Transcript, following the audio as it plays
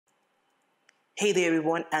Hey there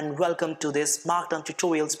everyone and welcome to this Markdown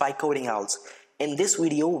tutorials by Coding Owls. In this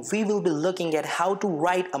video, we will be looking at how to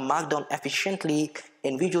write a Markdown efficiently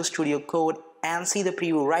in Visual Studio Code and see the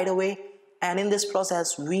preview right away. And in this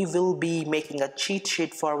process, we will be making a cheat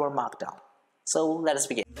sheet for our Markdown. So let us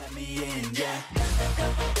begin.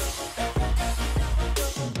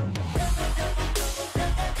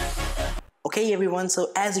 Okay everyone,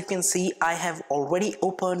 so as you can see, I have already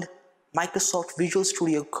opened Microsoft Visual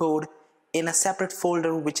Studio Code in a separate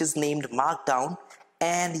folder which is named Markdown.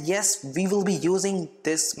 And yes, we will be using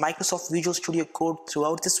this Microsoft Visual Studio Code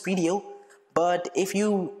throughout this video. But if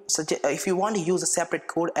you want to use a separate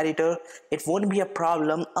code editor, it won't be a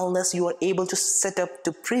problem unless you are able to set up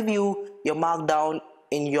to preview your Markdown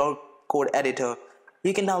in your code editor.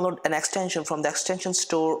 You can download an extension from the extension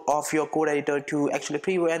store of your code editor to actually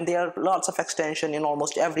preview, and there are lots of extensions in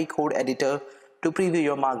almost every code editor to preview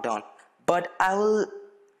your Markdown. But I will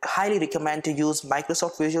highly recommend to use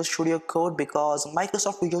Microsoft Visual Studio Code because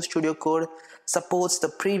Microsoft Visual Studio Code supports the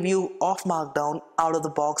preview of Markdown out of the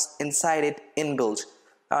box inside it inbuilt.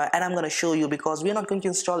 And I'm going to show you because we're not going to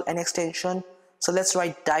install any extension. So let's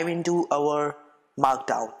dive into our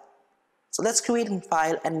Markdown. So let's create a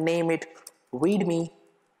file and name it readme.md.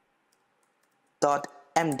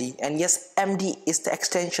 And yes, MD is the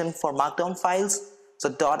extension for Markdown files. So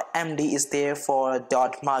 .md is there for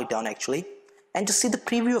 .markdown actually. And to see the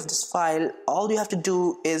preview of this file, all you have to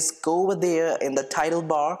do is go over there in the title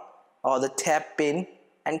bar or the tab pin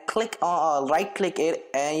and click on right click it,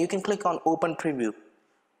 and you can click on open preview,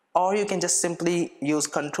 or you can just simply use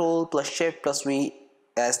Ctrl plus Shift plus V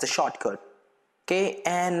as the shortcut. Okay,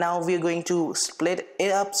 and now we're going to split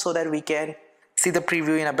it up so that we can see the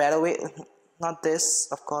preview in a better way. Not this,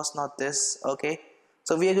 of course, not this. Okay,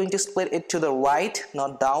 so we are going to split it to the right,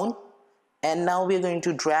 not down. And now we're going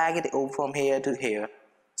to drag it over from here to here.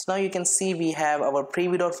 So now you can see we have our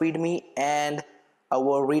preview.readme and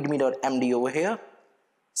our readme.md over here.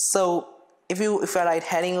 So if I write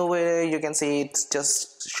heading over here, you can see it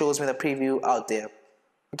just shows me the preview out there.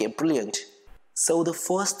 Okay, brilliant. So the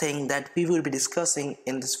first thing that we will be discussing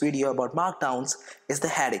in this video about Markdowns is the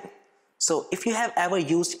heading. So if you have ever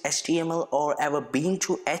used HTML or ever been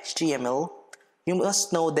to HTML, you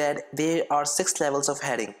must know that there are 6 levels of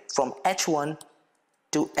heading from H1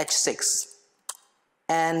 to H6,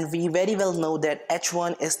 and we very well know that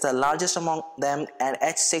H1 is the largest among them and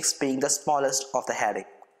H6 being the smallest of the heading.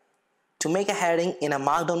 To make a heading in a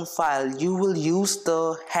Markdown file, you will use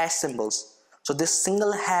the hash symbols. So this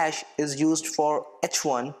single hash is used for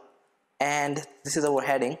H1, and this is our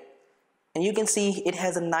heading, and you can see it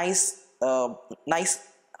has a nice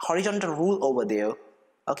horizontal rule over there.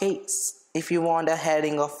 Okay, if you want a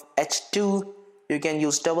heading of H2, you can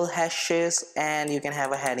use double hashes and you can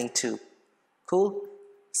have a heading 2. Cool,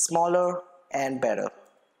 smaller and better.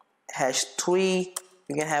 Hash 3,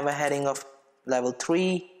 you can have a heading of level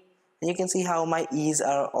 3, and you can see how my E's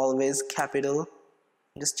are always capital.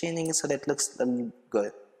 I'm just changing it so that it looks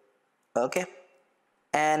good. Okay,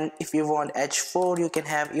 and if you want H4, you can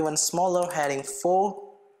have even smaller, heading 4.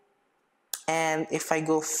 And if I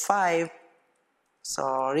go 5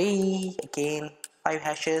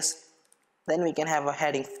 hashes, then we can have a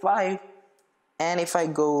heading 5. And if I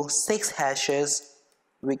go 6 hashes,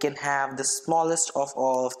 we can have the smallest of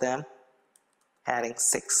all of them, heading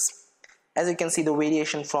 6. As you can see, the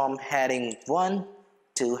variation from heading 1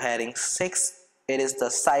 to heading 6, it is the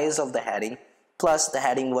size of the heading, plus the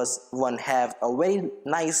heading 1 have a very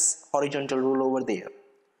nice horizontal rule over there.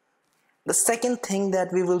 The second thing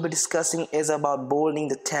that we will be discussing is about bolding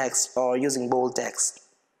the text or using bold text.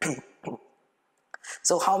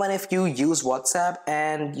 So how many of you use WhatsApp,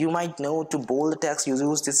 and you might know to bold the text you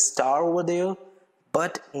use this star over there,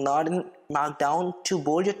 but not in Markdown. To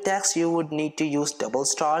bold your text you would need to use double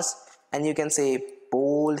stars, and you can say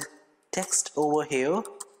bold text over here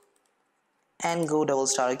and go double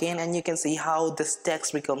star again, and you can see how this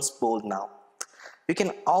text becomes bold now. You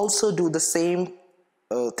can also do the same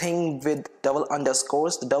thing with double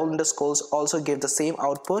underscores. The double underscores also give the same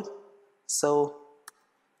output. So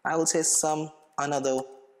I will say some other,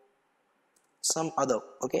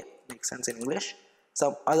 okay, makes sense in English,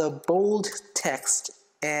 some other bold text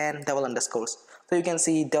and double underscores. So you can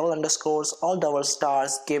see double underscores or double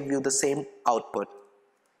stars give you the same output.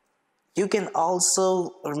 You can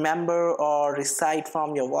also remember or recite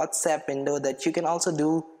from your WhatsApp window that you can also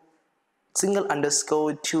do single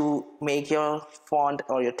underscore to make your font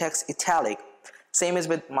or your text italic. Same as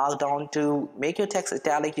with Markdown. To make your text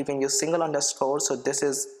italic, you can use single underscore. So this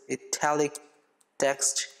is italic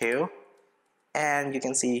text here, and you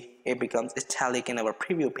can see it becomes italic in our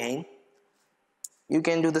preview pane. You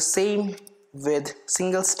can do the same with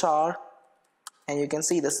single star, and you can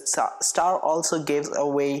see the star also gives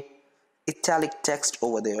away italic text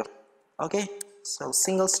over there. Okay, so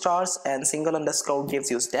single stars and single underscore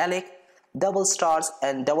gives you italic, double stars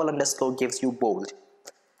and double underscore gives you bold.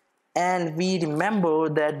 And we remember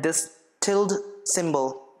that this tilde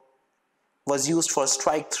symbol was used for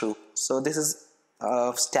strike through, so this is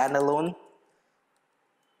standalone.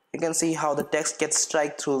 You can see how the text gets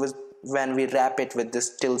strike through when we wrap it with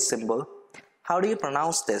this tilde symbol. How do you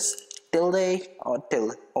pronounce this? Tilde or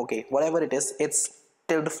tilde? Okay, whatever it is, it's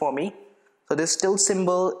tilde for me. So this tilde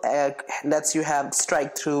symbol lets you have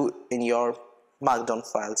strike through in your Markdown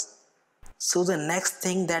files. So the next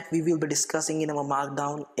thing that we will be discussing in our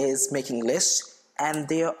Markdown is making lists, and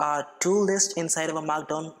there are two lists inside of a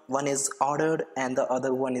Markdown. One is ordered and the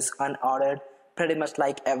other one is unordered, pretty much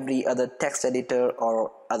like every other text editor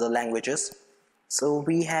or other languages. So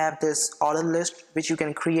we have this ordered list which you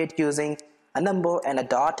can create using a number and a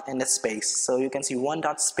dot and a space. So you can see one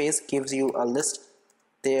dot space gives you a list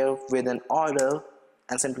there with an order,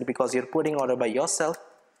 and simply because you're putting order by yourself.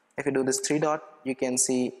 If you do this 3 dot, you can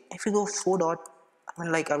see if you go 4 dot,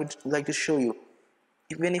 I would like to show you,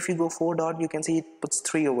 even if you go 4 dot, you can see it puts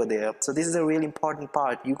 3 over there. So this is a really important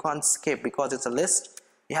part. You can't skip because it's a list.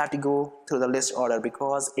 You have to go through the list order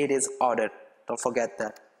because it is ordered. Don't forget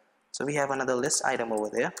that. So we have another list item over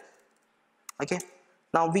there. Okay,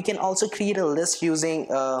 now we can also create a list using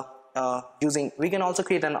we can also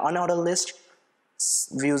create an unordered list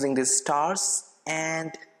using these stars,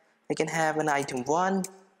 and we can have an item 1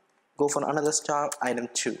 go for another star, item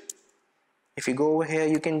 2. If you go over here,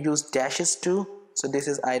 you can use dashes too. So this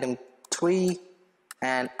is item 3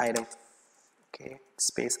 and item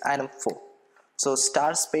space item 4. So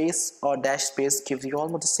star space or dash space gives you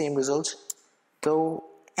almost the same result. Go,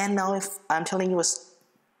 and now if I'm telling you a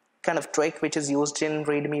kind of trick which is used in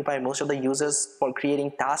readme by most of the users for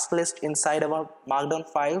creating task list inside our Markdown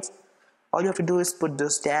files, all you have to do is put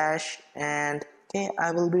this dash, and okay,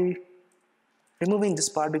 I will be removing this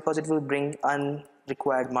part because it will bring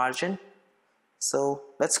unrequired margin. So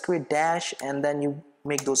let's create dash, and then you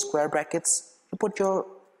make those square brackets. You put your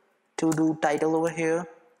to-do title over here.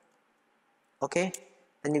 Okay,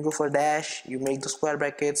 then you go for dash, you make the square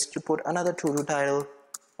brackets, you put another to-do title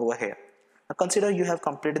over here. Now consider you have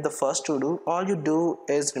completed the first to-do. All you do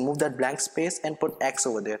is remove that blank space and put X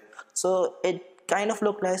over there. So it kind of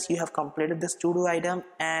looks like you have completed this to-do item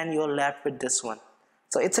and you're left with this one.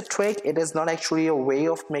 So it's a trick. It is not actually a way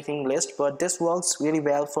of making list, but this works really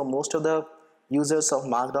well for most of the users of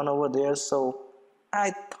Markdown over there. So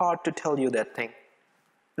I thought to tell you that thing.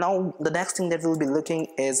 Now the next thing that we'll be looking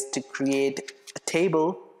is to create a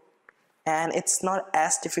table, and it's not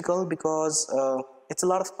as difficult because it's a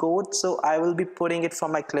lot of code. So I will be putting it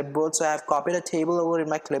from my clipboard. So I have copied a table over in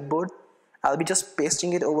my clipboard. I'll be just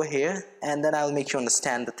pasting it over here, and then I'll make you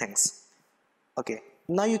understand the things. Okay,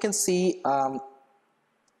 now you can see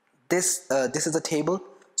this is a table.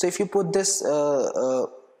 So if you put this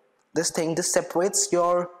this separates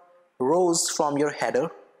your rows from your header.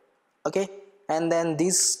 Okay, and then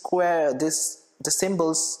these the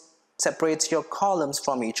symbols separates your columns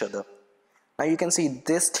from each other. Now you can see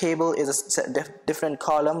this table is a different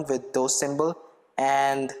column with those symbol,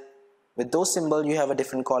 and with those symbol you have a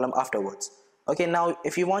different column afterwards. Okay, now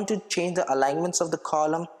if you want to change the alignments of the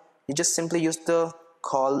column, you just simply use the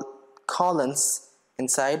columns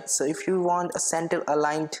inside. So if you want a center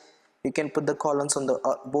aligned, you can put the columns on the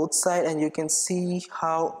both side, and you can see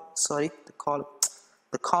how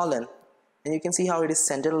the column, and you can see how it is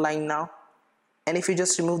center aligned now. And if you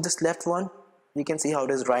just remove this left one, you can see how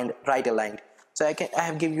it is right aligned. So I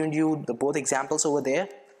have given you the both examples over there.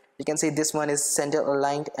 You can see this one is center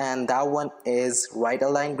aligned and that one is right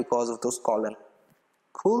aligned because of those columns.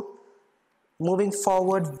 Cool. Moving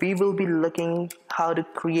forward, we will be looking how to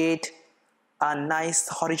create a nice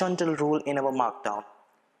horizontal rule in our Markdown.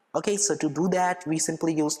 Okay, so to do that, we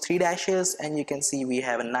simply use 3 dashes, and you can see we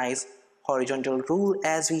have a nice horizontal rule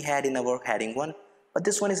as we had in our heading one, but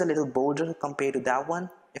this one is a little bolder compared to that one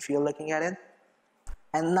if you're looking at it.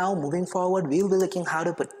 And now moving forward, we'll be looking how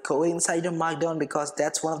to put code inside your Markdown, because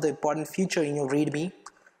that's one of the important feature in your readme.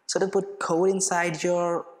 So to put code inside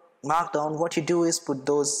your Markdown, what you do is put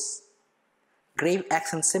those grave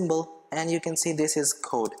accent symbol, and you can see this is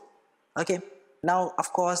code. Okay, now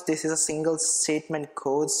of course this is a single statement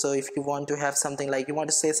code. So if you want to have something like you want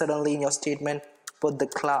to say suddenly in your statement, put the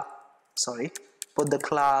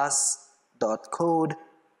class dot code.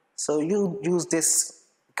 So you use this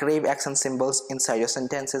grave accent symbols inside your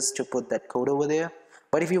sentences to put that code over there.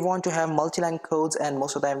 But if you want to have multi-line codes, and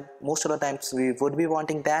most of the times we would be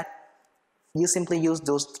wanting that, you simply use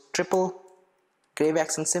those triple grave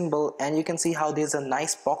accent symbol, and you can see how there's a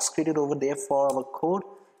nice box created over there for our code.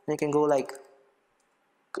 And you can go like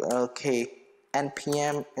okay,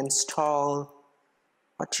 npm install,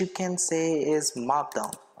 what you can say is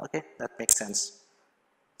Markdown. Okay, that makes sense.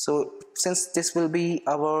 So since this will be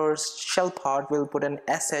our shell part, we'll put an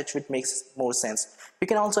sh, which makes more sense. You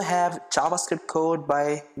can also have JavaScript code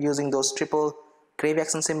by using those triple grave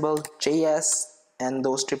accent symbol JS and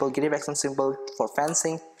those triple grave accent symbol for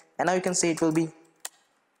fencing. And now you can see it will be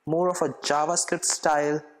more of a JavaScript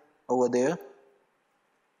style over there.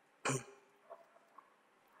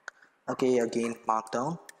 Okay, again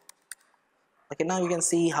Markdown. Okay, now you can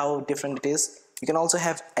see how different it is. You can also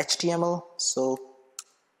have HTML, so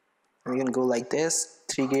you can go like this,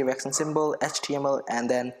 3 grave accent symbol, HTML, and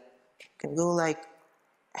then you can go like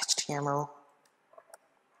HTML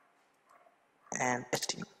and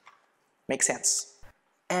HTML. Makes sense.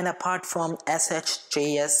 And apart from SH,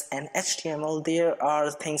 JS, and HTML, there are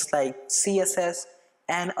things like CSS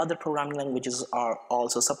and other programming languages are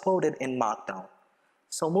also supported in Markdown.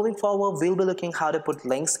 So moving forward, we'll be looking how to put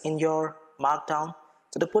links in your Markdown.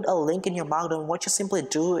 So to put a link in your Markdown, what you simply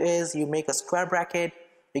do is you make a square bracket,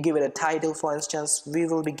 you give it a title. For instance, we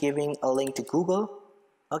will be giving a link to Google,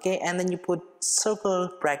 okay, and then you put circle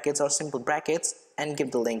brackets or simple brackets and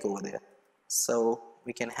give the link over there. So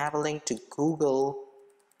we can have a link to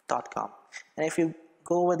google.com, and if you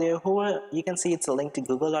go over there, you can see it's a link to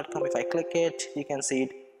google.com. If I click it, you can see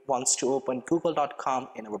it wants to open google.com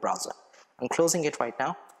in our browser. I'm closing it right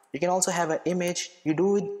now. You can also have an image. You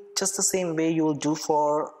do it just the same way you will do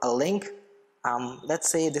for a link. Let's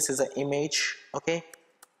say this is an image, okay,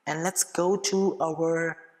 and let's go to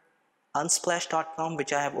our unsplash.com,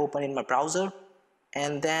 which I have opened in my browser,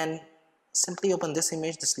 and then simply open this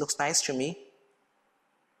image. This looks nice to me.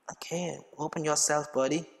 Okay, open yourself,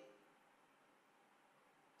 buddy.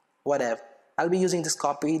 Whatever, I'll be using this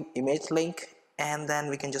copied image link, and then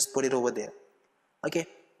we can just put it over there. Okay,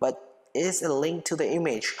 but is a link to the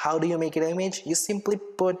image. How do you make it an image? You simply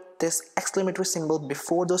put this exclamatory symbol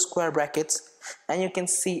before those square brackets, and you can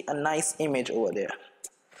see a nice image over there.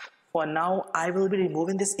 For now, I will be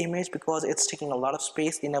removing this image because it's taking a lot of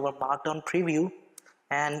space in our Markdown preview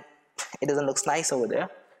and it doesn't look nice over there.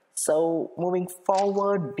 So moving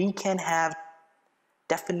forward, we can have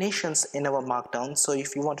definitions in our Markdown. So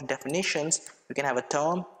if you want to definitions, you can have a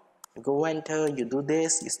term, you go enter, you do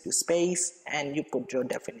this, you do space, and you put your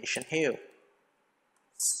definition here.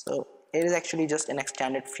 So it is actually just an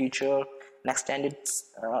extended feature, an extended,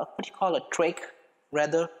 what do you call a trick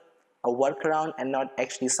rather, a workaround, and not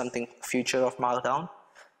actually something feature of Markdown.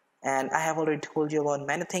 And I have already told you about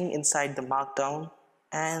many things inside the Markdown.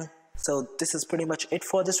 And so this is pretty much it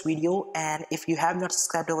for this video. And if you have not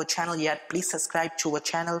subscribed to our channel yet, please subscribe to our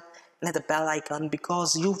channel and hit the bell icon,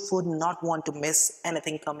 because you would not want to miss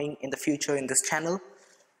anything coming in the future in this channel.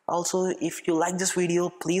 Also, if you like this video,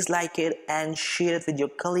 please like it and share it with your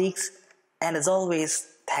colleagues. And as always,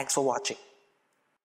 thanks for watching.